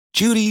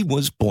Judy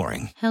was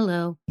boring.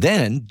 Hello.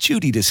 Then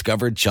Judy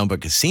discovered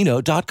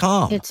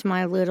ChumbaCasino.com. It's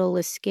my little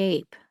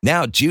escape.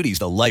 Now Judy's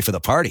the life of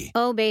the party.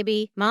 Oh,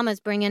 baby, mama's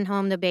bringing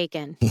home the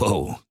bacon.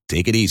 Whoa,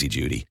 take it easy,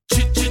 Judy.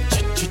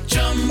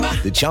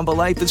 The Chumba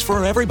life is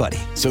for everybody.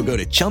 So go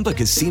to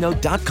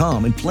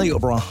ChumbaCasino.com and play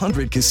over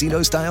 100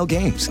 casino-style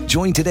games.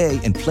 Join today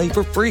and play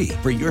for free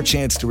for your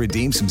chance to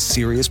redeem some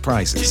serious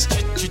prizes.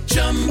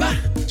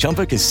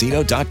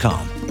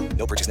 ChumbaCasino.com.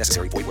 No purchase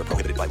necessary. Void where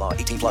prohibited by law.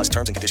 18 plus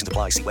terms and conditions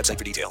apply. See website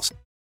for details.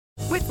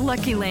 With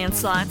Lucky Land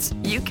Slots,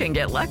 you can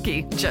get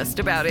lucky just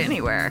about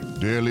anywhere.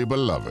 Dearly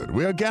beloved,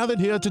 we are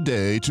gathered here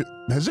today to...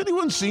 Has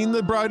anyone seen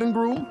the bride and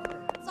groom?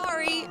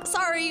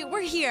 Sorry,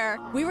 we're here.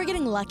 We were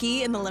getting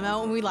lucky in the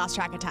limo and we lost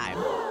track of time.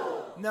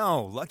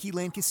 No, Lucky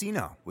Land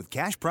Casino, with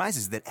cash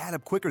prizes that add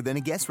up quicker than a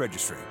guest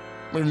registry.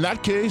 In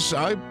that case,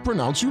 I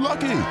pronounce you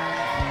lucky.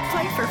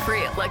 Play for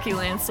free at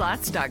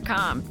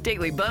LuckyLandSlots.com.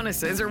 Daily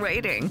bonuses are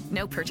waiting.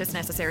 No purchase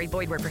necessary.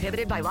 Void where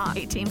prohibited by law.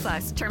 18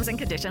 plus. Terms and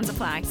conditions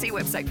apply. See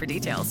website for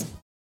details.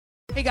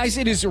 Hey guys,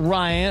 it is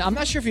Ryan. I'm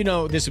not sure if you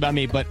know this about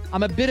me, but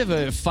I'm a bit of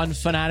a fun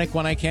fanatic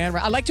when I can.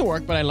 I like to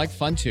work, but I like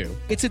fun too.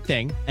 It's a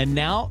thing. And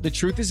now the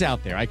truth is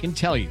out there. I can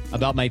tell you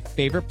about my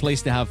favorite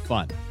place to have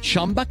fun.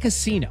 Chumba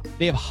Casino.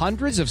 They have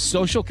hundreds of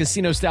social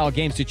casino style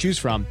games to choose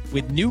from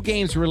with new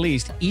games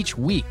released each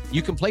week.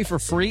 You can play for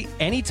free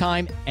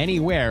anytime,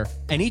 anywhere.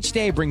 And each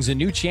day brings a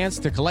new chance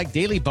to collect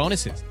daily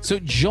bonuses. So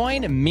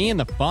join me in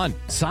the fun.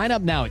 Sign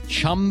up now at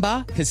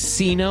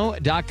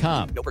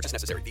ChumbaCasino.com. No purchase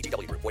necessary.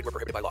 VGW. Void where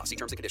prohibited by law. See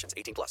terms and conditions.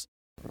 18 plus.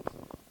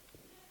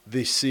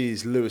 This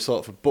is Lewis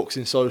Hart for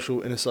Boxing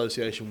Social in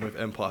association with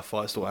Empire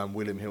Fight Store and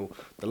William Hill.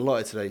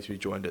 Delighted today to be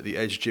joined at the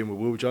Edge Gym with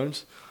Will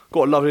Jones.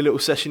 Got a lovely little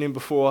session in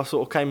before I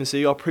sort of came and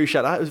see you. I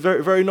appreciate that. It was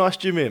very, very nice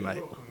gym here, mate.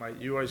 Welcome, mate.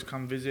 You always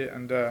come visit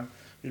and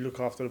you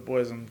look after the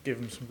boys and give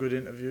them some good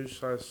interviews.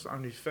 So it's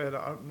only fair that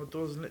I open my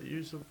doors and let you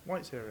use the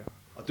weights area.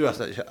 I do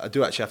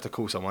actually have to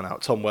call someone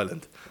out. Tom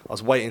Welland. I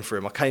was waiting for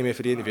him. I came here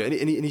for the interview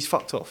and he's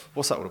fucked off.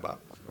 What's that all about?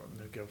 He's got a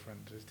new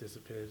girlfriend who's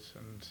disappeared,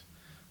 and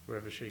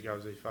wherever she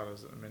goes, he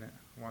follows at the minute.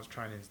 Once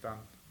training's done,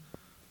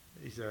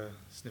 he's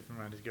sniffing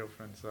around his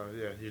girlfriend. So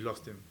yeah, you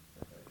lost him.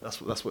 That's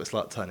what it's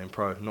like turning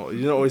pro. You're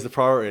not always the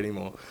priority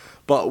anymore.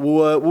 But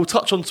we'll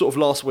touch on sort of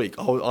last week.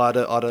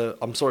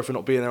 I'm sorry for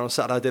not being there on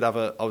Saturday. I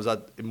was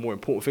at more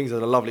important things. I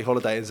had a lovely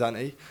holiday in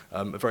Zante,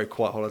 a very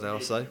quiet holiday, I'll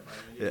say.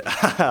 Yeah,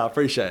 I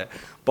appreciate it.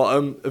 But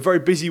a very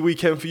busy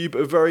weekend for you, but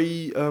a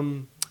very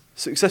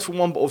successful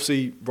one. But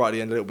obviously, right at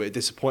the end, a little bit of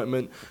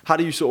disappointment. How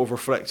do you sort of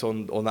reflect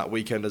on that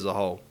weekend as a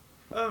whole?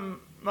 So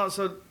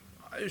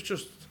it's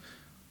just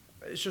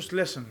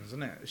lessons,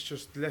 isn't it? It's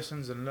just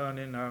lessons and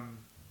learning.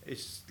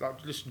 It's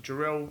like, listen,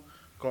 Jarrell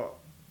got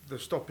the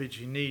stoppage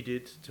he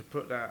needed to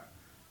put that,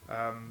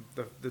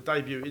 the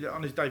debut,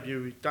 on his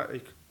debut, he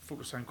fought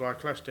the same guy,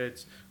 clashed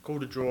heads,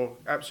 called a draw,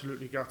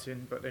 absolutely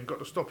gutting, but then got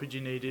the stoppage he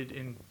needed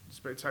in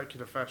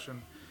spectacular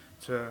fashion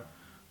to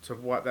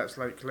wipe that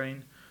slate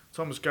clean.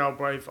 Thomas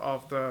Galbraith,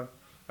 after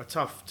a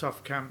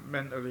tough camp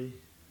mentally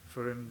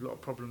for him, a lot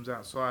of problems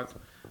outside,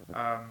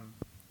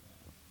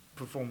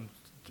 performed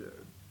to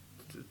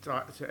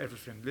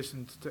everything,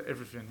 listened to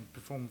everything,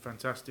 performed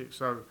fantastic,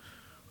 so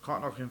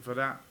can't knock him for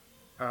that.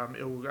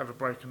 He'll have a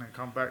break and then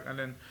come back. And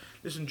then,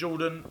 listen,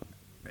 Jordan,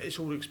 it's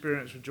all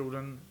experience with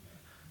Jordan,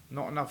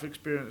 not enough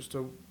experience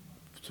to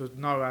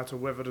know how to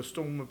weather the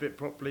storm a bit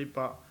properly,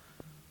 but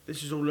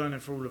this is all learning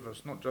for all of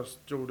us, not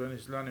just Jordan,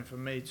 it's learning for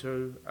me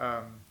too,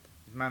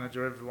 his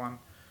manager, everyone.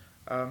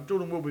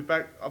 Jordan will be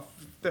back. I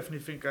definitely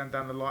think going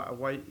down the lighter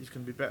weight is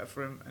going to be better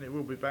for him, and it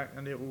will be back,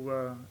 and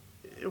he'll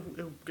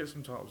get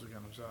some titles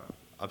again, I'm sorry.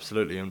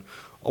 Absolutely, and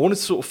I wanted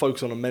to sort of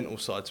focus on a mental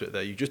side to it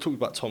there. You just talked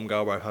about Tom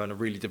Galbraith having a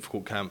really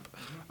difficult camp.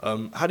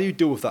 How do you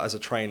deal with that as a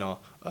trainer,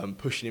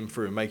 pushing him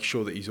through and making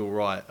sure that he's all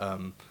right,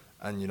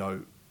 and, you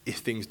know, if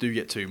things do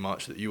get too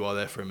much, that you are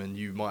there for him and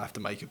you might have to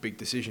make a big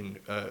decision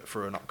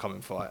for an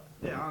upcoming fight?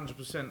 Yeah,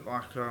 100%.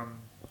 Like,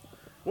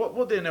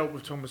 what didn't help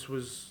with Thomas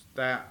was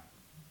that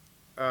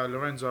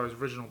Lorenzo, his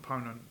original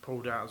opponent,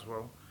 pulled out as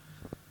well.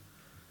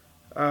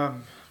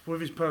 With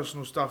his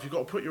personal stuff, you've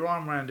got to put your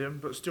arm around him,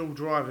 but still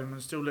drive him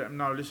and still let him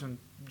know, listen,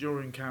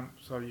 you're in camp,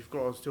 so you've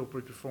got to still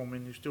be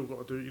performing. You've still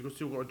got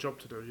a job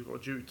to do. You've got a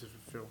duty to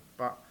fulfil.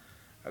 But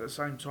at the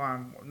same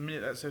time, the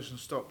minute that session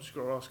stops, you've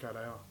got to ask how they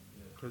are,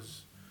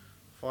 because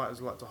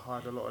fighters like to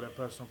hide a lot of their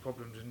personal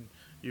problems, and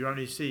you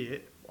only see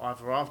it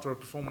either after a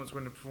performance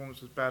when the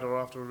performance was bad, or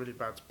after a really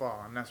bad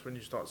spar, and that's when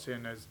you start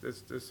seeing there's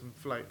some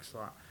flakes.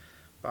 Like,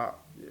 but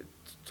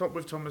top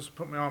with Thomas,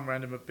 put my arm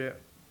around him a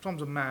bit.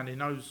 Tom's a man. He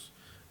knows.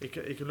 He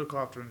can look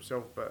after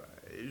himself, but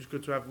it was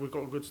good to have. We've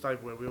got a good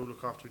stable where we all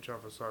look after each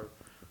other, so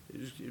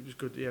it was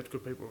good. He had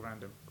good people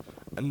around him.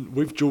 And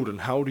with Jordan,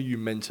 how do you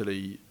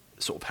mentally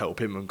sort of help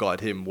him and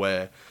guide him?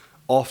 Where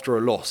after a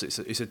loss, it's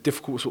a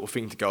difficult sort of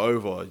thing to go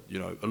over. You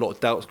know, a lot of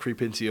doubts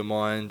creep into your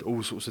mind,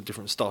 all sorts of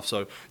different stuff.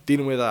 So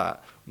dealing with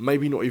that,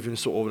 maybe not even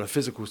sort of on a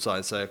physical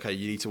side, say, okay,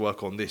 you need to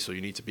work on this or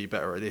you need to be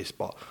better at this,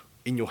 but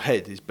in your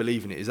head is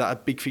believing it. Is that a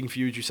big thing for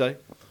you? Would you say?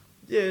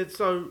 Yeah.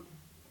 So.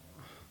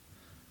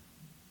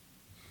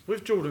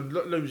 with Jordan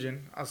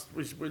losing,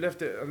 we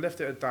left it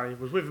a day.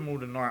 Was with him all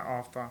the night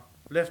after.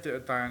 Left it a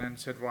day and then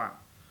said, right,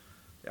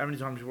 how many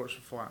times you watched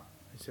the fight?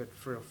 He said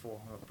 3 or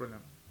 4. I was,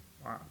 brilliant.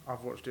 Right,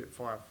 I've watched it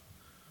 5.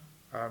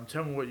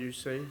 Tell me what you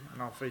see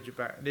and I'll feed you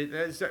back.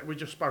 We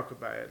just spoke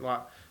about it.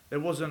 Like, there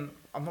wasn't,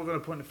 I'm not going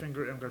to point the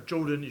finger at him and go,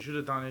 Jordan, you should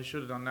have done this, you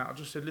should have done that. I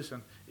just said,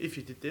 listen, if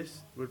you did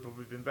this, it would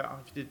probably been better.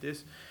 If you did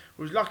this.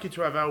 We was lucky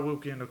to have Al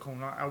Wilkie in the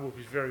corner. Al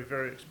Wilkie's very,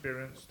 very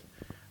experienced.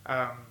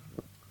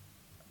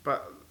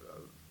 But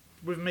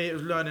with me, it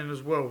was learning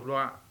as well.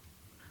 Like,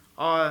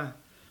 I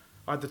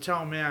had to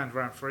tell my hand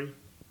ran free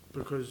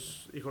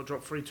because he got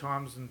dropped 3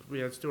 times and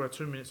we still had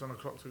 2 minutes on the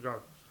clock to go.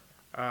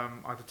 I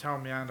had to tell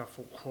my hand, I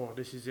thought, oh,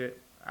 this is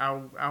it.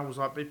 Al was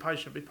like, be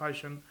patient, be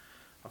patient.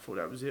 I thought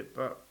that was it,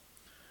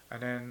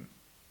 and then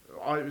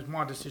it was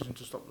my decision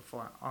to stop the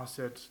fight. I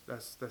said,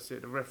 that's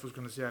it. The ref was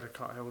going to see how the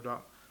cut held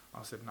up.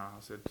 I said, no. I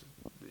said,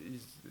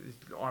 his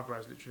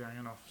eyebrows literally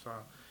hanging off, so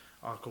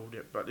I called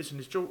it. But listen,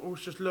 it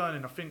was just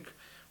learning. I think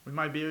we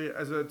maybe,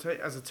 as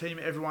a team,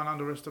 everyone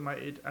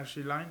underestimated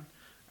Ashley Lane.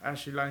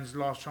 Ashley Lane's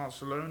last chance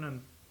saloon,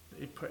 and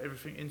he put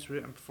everything into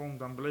it and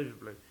performed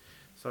unbelievably.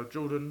 So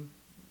Jordan,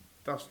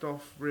 dust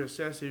off,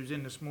 reassess. He was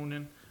in this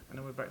morning, and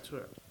then we're back to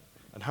it.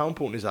 And how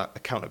important is that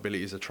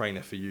accountability as a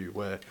trainer for you,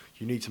 where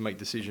you need to make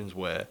decisions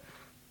where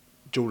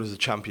Jordan's a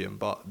champion,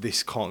 but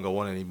this can't go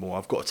on anymore.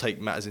 I've got to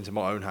take matters into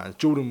my own hands.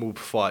 Jordan will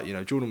fight.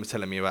 Jordan was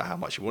telling me about how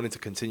much he wanted to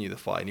continue the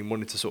fight and he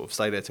wanted to sort of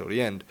stay there till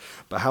the end.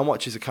 But how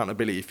much is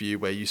accountability for you,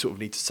 where you sort of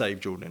need to save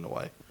Jordan in a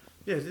way?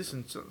 Yeah,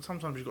 listen,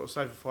 sometimes you've got to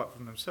save a fight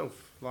from themselves.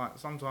 Like,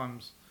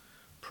 sometimes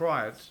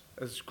pride,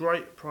 as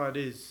great pride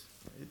is,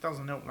 it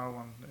doesn't help no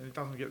one. It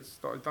doesn't get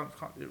started.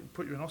 It will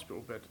put you in a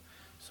hospital bed.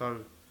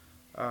 So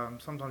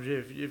sometimes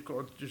you've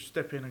got to just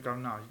step in and go,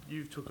 no,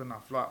 you've took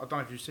enough. Like, I don't know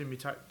if you've seen me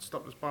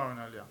stop the sparring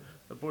earlier.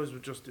 The boys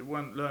it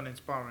weren't learning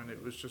sparring.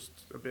 It was just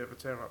a bit of a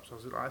tear up. So I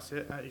was like, that's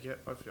it. How you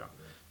get both of you?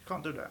 You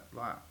can't do that.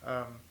 Like,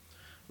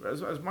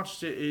 as much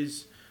as it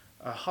is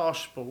a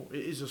harsh sport,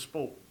 it is a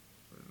sport.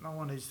 No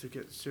one needs to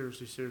get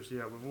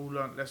seriously out. We've all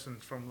learnt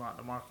lessons from like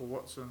the Michael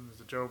Watsons,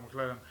 the Gerald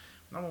McClellan.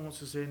 No one wants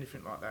to see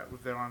anything like that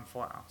with their own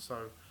fighter.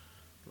 So,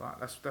 like,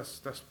 that's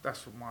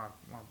what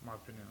my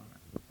opinion on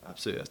it.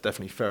 Absolutely, that's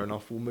definitely fair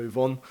enough. We'll move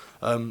on.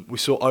 We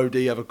saw OD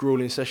have a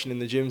grueling session in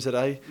the gym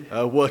today,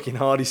 working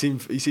hard. He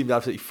seemed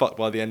absolutely fucked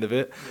by the end of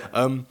it.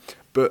 Yeah.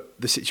 But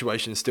the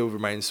situation still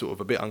remains sort of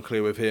a bit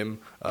unclear with him.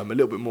 A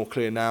little bit more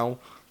clear now,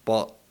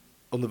 but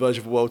on the verge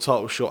of a world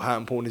title shot. How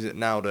important is it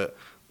now that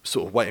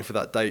sort of waiting for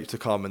that date to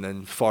come and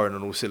then firing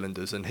on all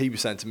cylinders? And he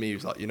was saying to me, he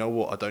was like, you know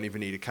what, I don't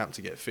even need a camp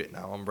to get fit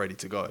now. I'm ready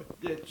to go.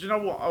 Yeah, do you know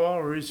what?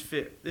 Ohara is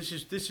fit. This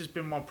has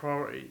been my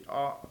priority.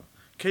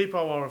 Keep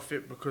Ohara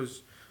fit,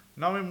 because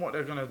knowing what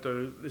they're going to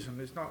do, listen,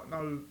 it's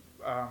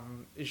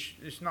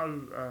no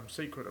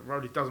secret that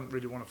Roddy doesn't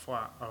really want to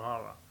fight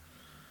Ohara.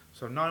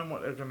 So knowing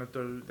what they're going to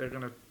do, they're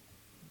going to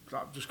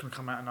just going to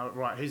come out and know,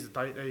 right, here's the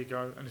date, there you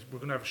go, and we're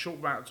going to have a short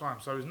amount of time.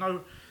 So there's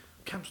no,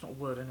 camp's not a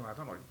word anyway. I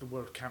don't like the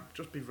word camp.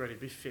 Just be ready,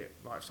 be fit.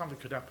 Like, if something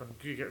could happen,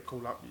 you get a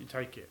call up, you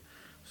take it.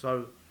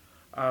 So,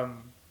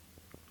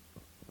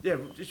 yeah,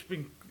 we've just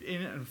been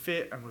in it and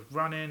fit, and we're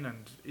running,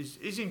 and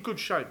he's in good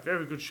shape,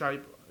 very good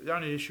shape. The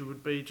only issue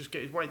would be just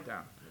get his weight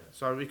down.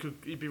 So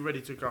he'd be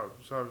ready to go.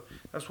 So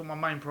that's what my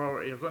main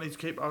priority. I've got to need to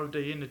keep OD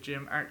in the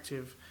gym,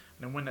 active,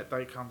 and then when that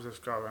date comes, let's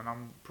go. And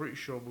I'm pretty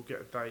sure we'll get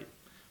a date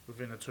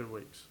within the 2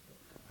 weeks.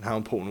 And how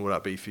important will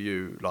that be for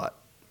you? Like,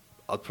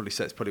 I'd probably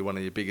say it's probably one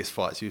of your biggest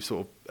fights you've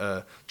sort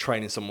of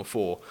training someone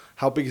for.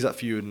 How big is that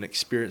for you, and an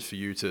experience for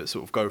you to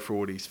sort of go through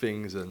all these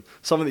things and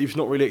something that you've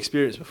not really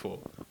experienced before?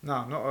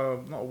 No,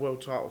 not a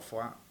world title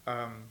fight.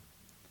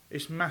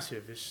 It's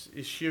massive.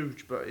 It's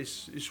huge, but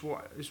it's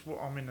what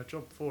I'm in the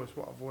job for. It's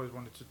what I've always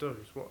wanted to do.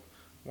 It's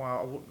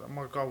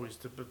my goal is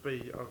to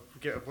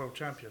get a world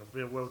champion. I'll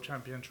be a world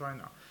champion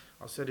trainer.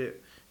 I said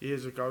it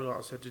years ago, like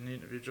I said in the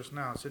interview just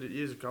now. I said it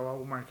years ago. I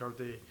will make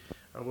OD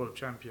a world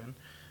champion.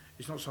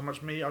 It's not so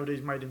much me.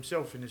 OD's made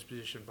himself in this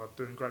position by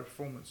doing great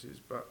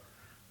performances, but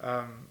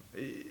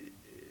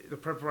the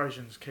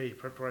preparation is key.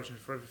 Preparation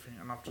is for everything,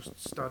 and I've just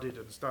studied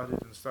and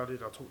studied and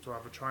studied. I talked to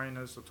other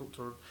trainers.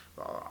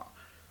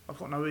 I've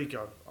got no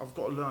ego. I've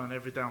got to learn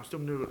every day. I'm still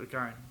new at the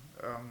game.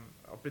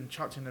 I've been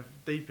chucked in the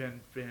deep end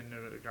being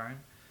new at the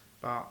game,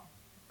 but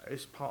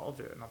it's part of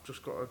it, and I've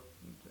just got to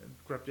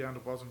grab the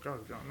handlebars and go.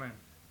 You know what I mean?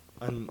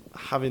 And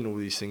having all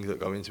these things that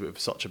go into it for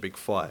such a big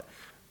fight,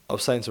 I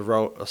was saying to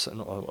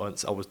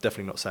I was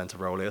definitely not saying to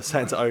Rowley. I was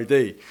saying to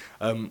OD,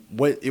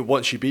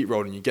 once you beat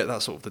Rowley, you get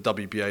that sort of the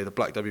WBA, the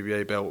black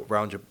WBA belt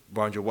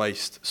around your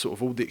waist, sort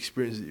of all the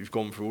experience that you've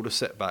gone through, all the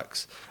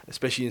setbacks,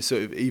 especially in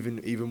sort of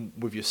even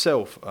with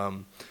yourself,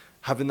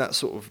 having that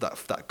sort of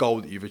that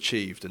goal that you've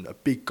achieved, and a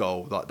big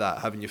goal like that,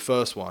 having your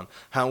first one.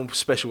 How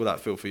special will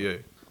that feel for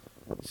you?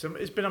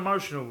 It's been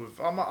emotional.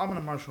 I'm an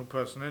emotional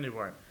person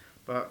anyway,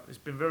 but it's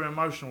been very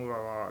emotional with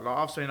Ohara. Like,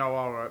 I've seen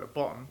Ohara at the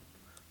bottom,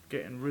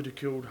 getting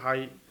ridiculed,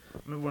 hate. I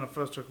remember when I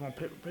first took him on,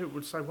 people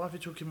would say, why have you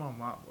took him on?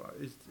 Like,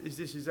 is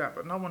this, is that?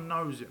 But no one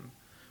knows him.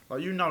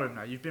 Like, you know him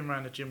now. You've been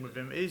around the gym with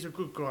him. He's a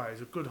good guy.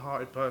 He's a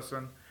good-hearted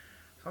person.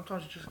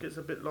 sometimes he just gets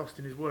a bit lost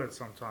in his words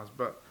sometimes.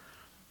 But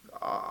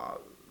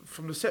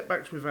from the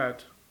setbacks we've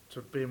had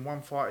to being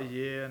one fight a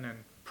year and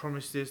then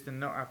promise this, then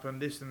not happen,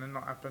 this and then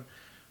not happen.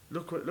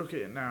 Look at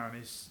it now,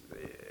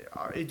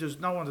 and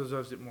no one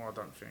deserves it more. I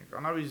don't think.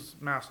 I know his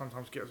mouth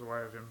sometimes gets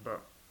away with him,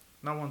 but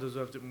no one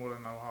deserves it more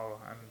than Ohara.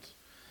 And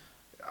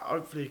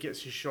hopefully he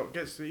gets his shot.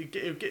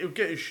 He'll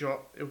get his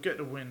shot. He'll get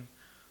the win,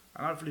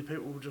 and hopefully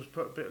people will just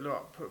put a bit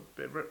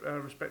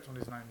of respect on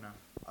his name now.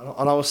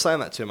 And I was saying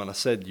that to him, and I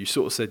said, you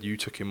sort of said you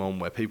took him on,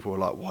 where people were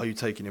like, why are you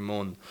taking him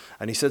on?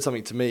 And he said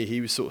something to me.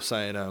 He was sort of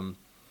saying,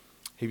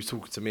 he was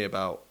talking to me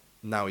about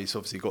now he's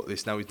obviously got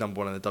this. Now he's number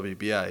 1 in the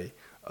WBA.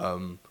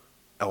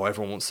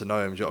 Everyone wants to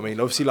know him. Do you know what I mean?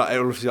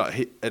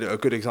 Obviously, a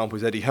good example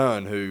is Eddie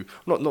Hearn, who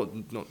not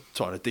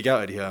trying to dig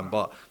out Eddie Hearn,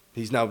 but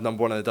he's now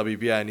number 1 in the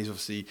WBA, and he's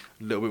obviously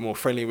a little bit more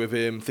friendly with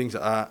him, things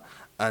like that.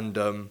 And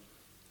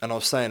I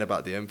was saying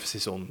about the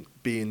emphasis on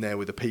being there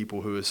with the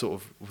people who are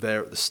sort of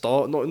there at the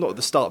start, not at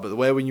the start, but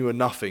where when you were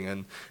nothing.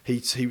 And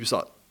he was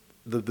like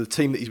the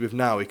team that he's with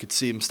now. He could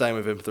see him staying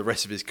with him for the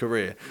rest of his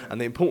career,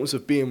 and the importance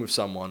of being with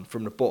someone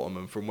from the bottom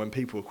and from when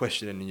people are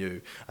questioning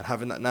you, and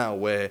having that now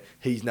where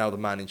he's now the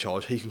man in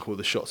charge. He can call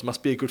the shots. It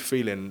must be a good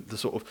feeling, the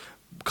sort of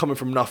coming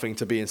from nothing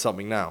to being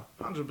something now.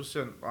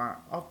 100%.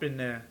 I've been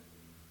there.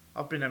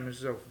 I've been there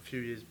myself a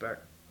few years back.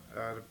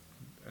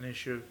 An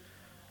issue,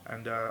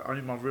 and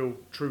only my real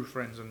true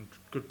friends and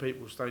good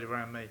people stayed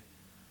around me,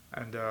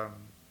 and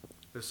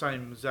the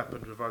same has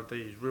happened with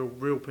OD's.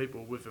 Real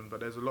people with him, but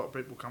there's a lot of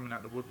people coming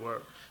out the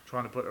woodwork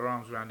trying to put their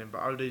arms around him.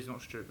 But OD's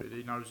not stupid.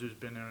 He knows who's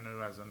been there and who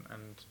hasn't,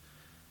 and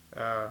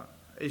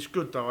it's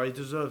good though. He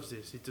deserves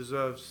this. He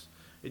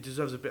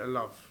deserves a bit of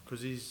love,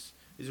 because he's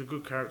a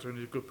good character and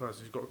he's a good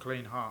person. He's got a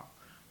clean heart,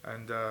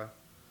 and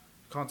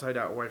can't take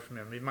that away from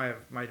him. He may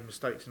have made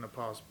mistakes in the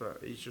past,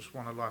 but he's just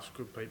one of life's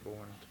good people,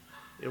 and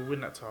he'll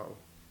win that title.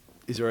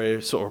 Is there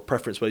a sort of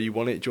preference where you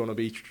want it? Do you want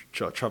to be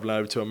travelling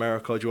over to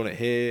America? Do you want it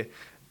here?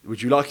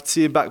 Would you like to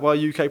see him back by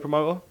a UK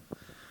promoter?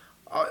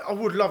 I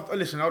would love.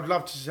 Listen, I'd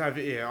love to have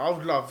it here. I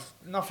would love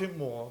nothing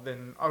more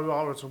than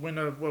Ohara to win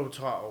a world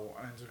title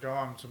and to go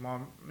home to my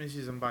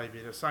missus and baby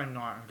the same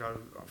night and go,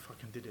 I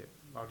fucking did it.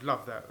 I'd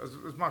love that.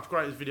 As much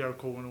great as video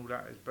call and all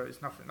that is, but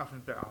it's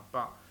nothing better.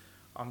 But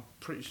I'm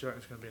pretty certain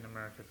it's going to be in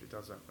America if it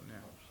does happen. Yeah.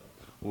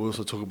 We'll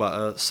also talk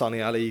about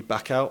Sonny Ali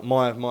back out.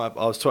 I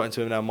was talking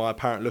to him now. My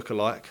apparent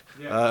lookalike.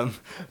 Yeah.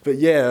 But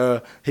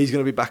yeah, he's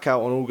going to be back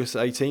out on August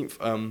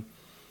 18th.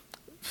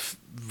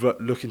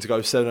 Looking to go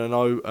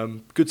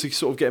 7-0. Good to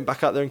sort of getting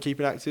back out there and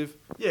keeping active.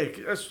 Yeah,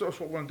 that's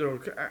what we want to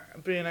do.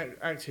 Being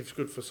active is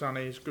good for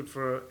Sonny. It's good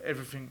for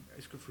everything.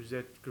 It's good for his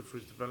head. Good for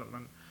his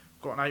development.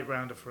 Got an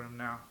 8-rounder for him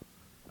now.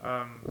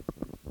 I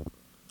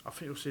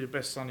think you'll see the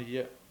best Sonny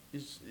yet.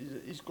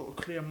 He's got a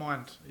clear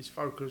mind. He's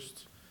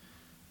focused,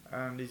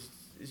 and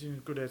he's in a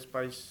good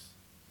headspace.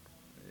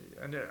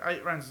 And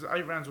 8 rounds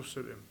will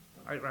suit him.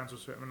 8 rounds will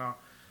suit him now.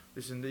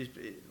 Listen,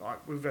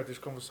 we've had this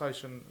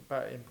conversation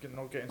about him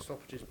not getting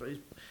stoppages, but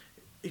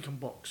he can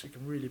box. He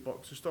can really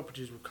box. The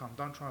stoppages will come.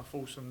 Don't try and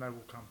force them. They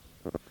will come.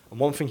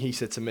 And one thing he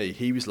said to me,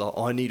 he was like,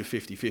 I need a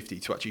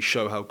 50-50 to actually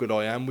show how good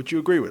I am. Would you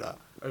agree with that?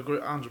 I agree,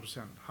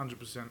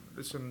 100%.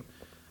 Listen,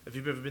 if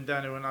you've ever been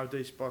down here when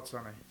OD sparred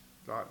Sonny,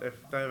 like they've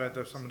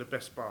had some of the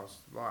best spars.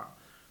 Like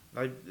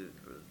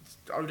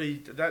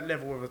OD, that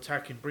level of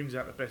attacking brings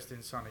out the best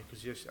in Sonny,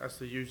 because he has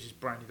to use his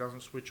brain. He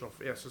doesn't switch off.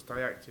 He has to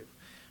stay active.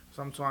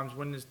 Sometimes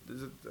when there's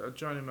a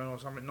journeyman or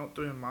something not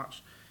doing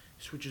much,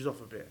 he switches off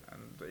a bit,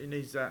 and he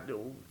needs that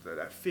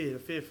fear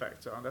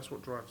factor, and that's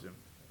what drives him.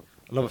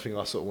 Another thing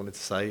I sort of wanted to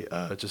say,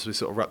 just to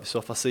sort of wrap this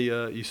off, I see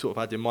you sort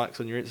of had your mics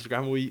on your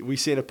Instagram. We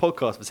seeing a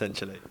podcast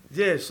potentially?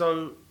 Yeah,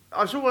 so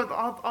I feel like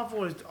I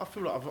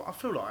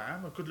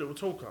am a good little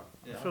talker.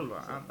 Yeah, I feel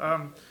like I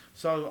am.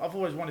 So I've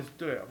always wanted to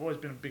do it. I've always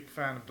been a big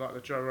fan of like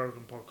the Joe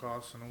Rogan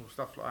podcast and all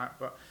stuff like that.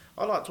 But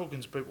I like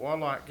talking to people. I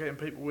like getting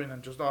people in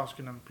and just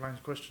asking them plain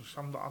questions.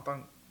 Some that I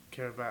don't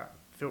care about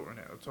filtering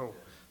it at all.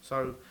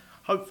 So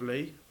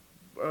hopefully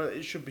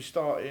it should be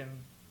starting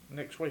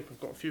next week. I've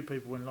got a few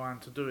people in line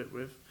to do it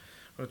with.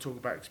 I'm going to talk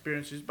about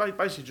experiences.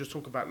 Basically just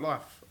talk about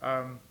life.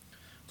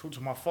 Talk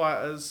to my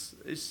fighters.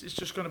 It's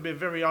just going to be a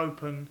very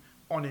open,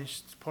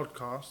 honest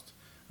podcast,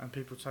 and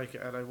people take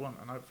it how they want,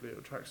 and hopefully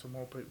it'll attract some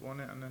more people on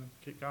it and then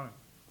keep going.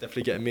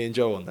 Definitely getting me and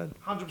Joe on then.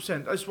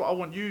 100%. That's what I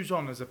want yous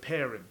on as a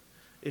pairing,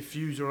 if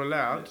yous are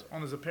allowed,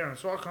 on as a pairing.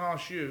 So I can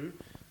ask you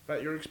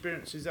about your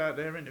experiences out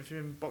there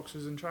interviewing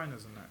boxers and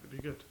trainers and that.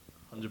 It'd be good.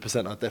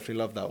 100%. I definitely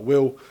love that.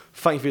 Will,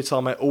 thank you for your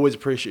time, mate. Always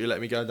appreciate you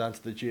letting me go down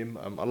to the gym.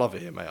 I love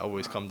it here, mate. I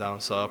always come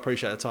down, so I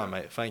appreciate the time,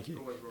 mate. Thank you.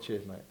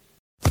 Cheers, mate.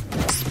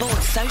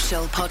 Sports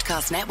Social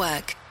Podcast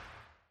Network.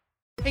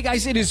 Hey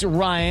guys, it is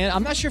Ryan.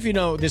 I'm not sure if you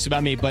know this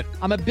about me, but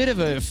I'm a bit of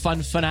a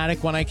fun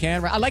fanatic when I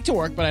can. I like to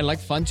work, but I like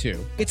fun too.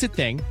 It's a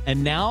thing.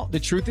 And now the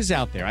truth is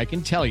out there. I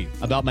can tell you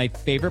about my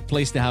favorite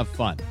place to have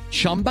fun.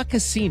 Chumba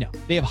Casino.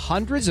 They have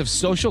hundreds of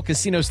social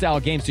casino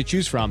style games to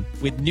choose from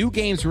with new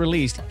games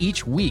released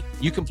each week.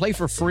 You can play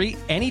for free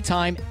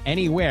anytime,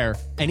 anywhere.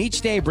 And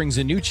each day brings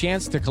a new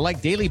chance to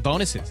collect daily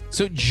bonuses.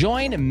 So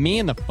join me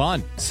in the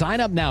fun. Sign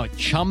up now at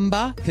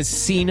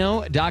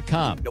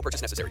ChumbaCasino.com. No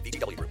purchase necessary.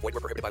 VGW Group. Void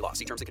where prohibited by law.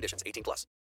 See terms and conditions. 18+.